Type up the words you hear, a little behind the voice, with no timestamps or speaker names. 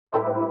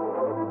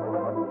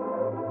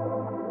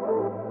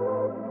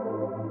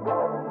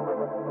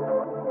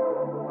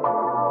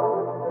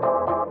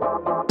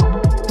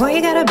Why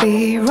you gotta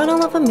be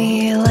running over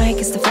me like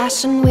it's the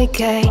fashion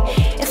week, eh?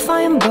 If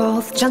I am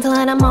both gentle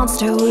and a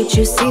monster, would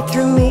you see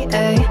through me,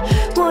 eh?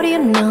 What do you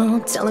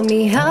know? Telling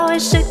me how it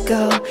should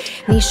go.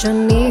 你说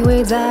你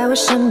会在我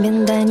身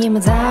边，但你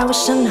们在我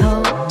身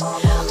后。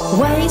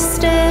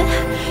Wasted,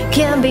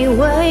 can't be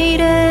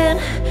waited.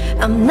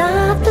 I'm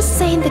not the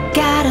saint that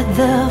got at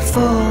the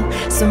fall,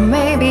 so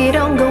maybe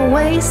don't go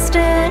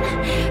wasted.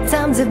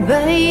 Time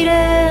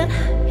debated.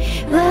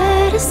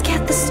 Let us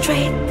get this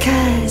straight,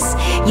 cause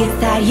you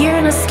thought you're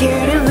not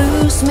scared to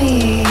lose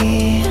me.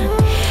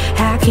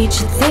 How could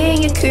you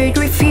think you could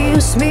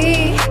refuse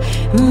me?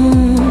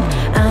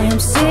 I am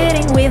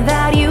sitting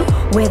without you,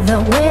 with a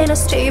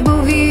winner's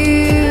table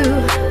view.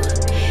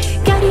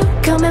 Got you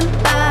coming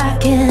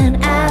back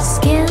and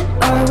asking,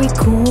 are we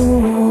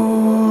cool?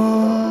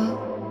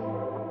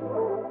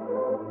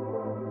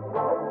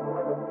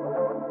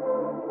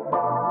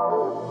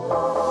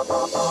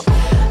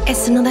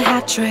 It's another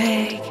hat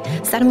trick,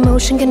 set in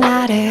motion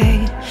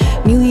kinetic.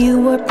 Knew you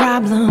were a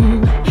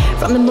problem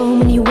from the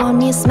moment you want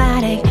me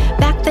asthmatic.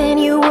 Back then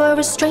you were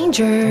a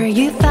stranger,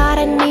 you thought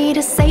I need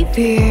a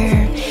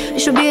savior. 你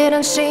说别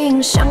担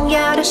心，想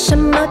要的什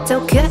么都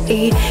可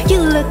以。You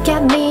look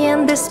at me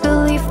in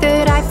disbelief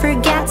that I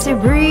forget to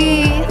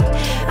breathe.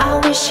 I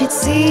wish you'd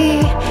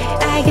see,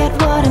 I got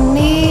what I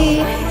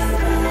need.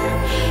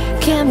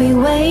 Can't be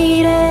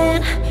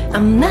waiting,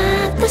 I'm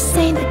not the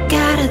saint that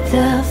got at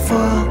the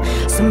fall,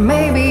 so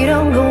maybe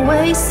don't go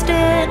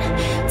wasted.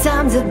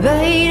 Time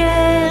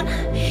debated.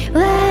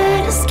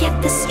 Let us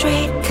get this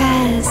straight,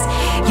 cause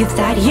you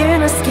thought you're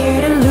not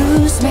scared to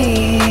lose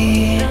me.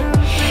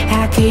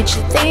 How could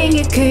you think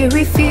you could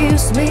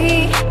refuse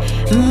me?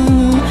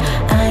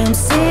 I am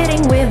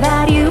sitting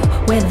without you,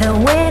 with a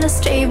winner's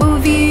table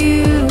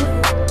view.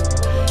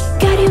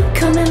 Got you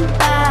coming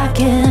back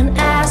and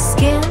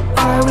asking,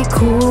 are we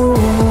cool?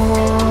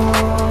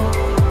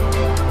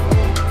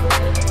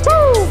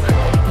 Woo!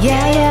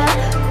 Yeah, yeah.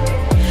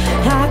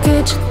 How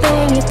could you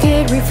think you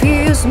could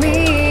refuse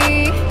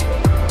me?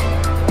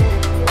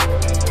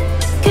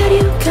 Got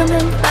you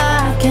coming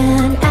back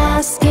and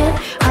asking,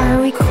 are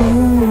we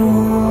cool?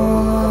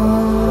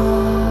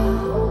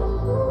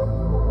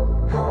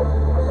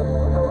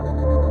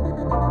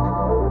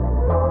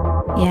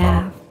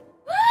 Yeah.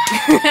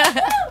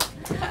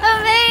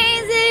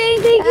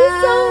 Amazing! Thank you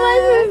so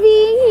much for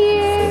being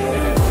here.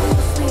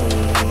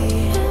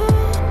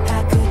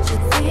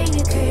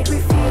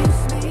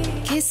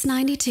 Kiss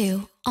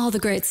 92. All the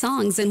great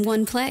songs in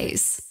one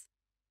place.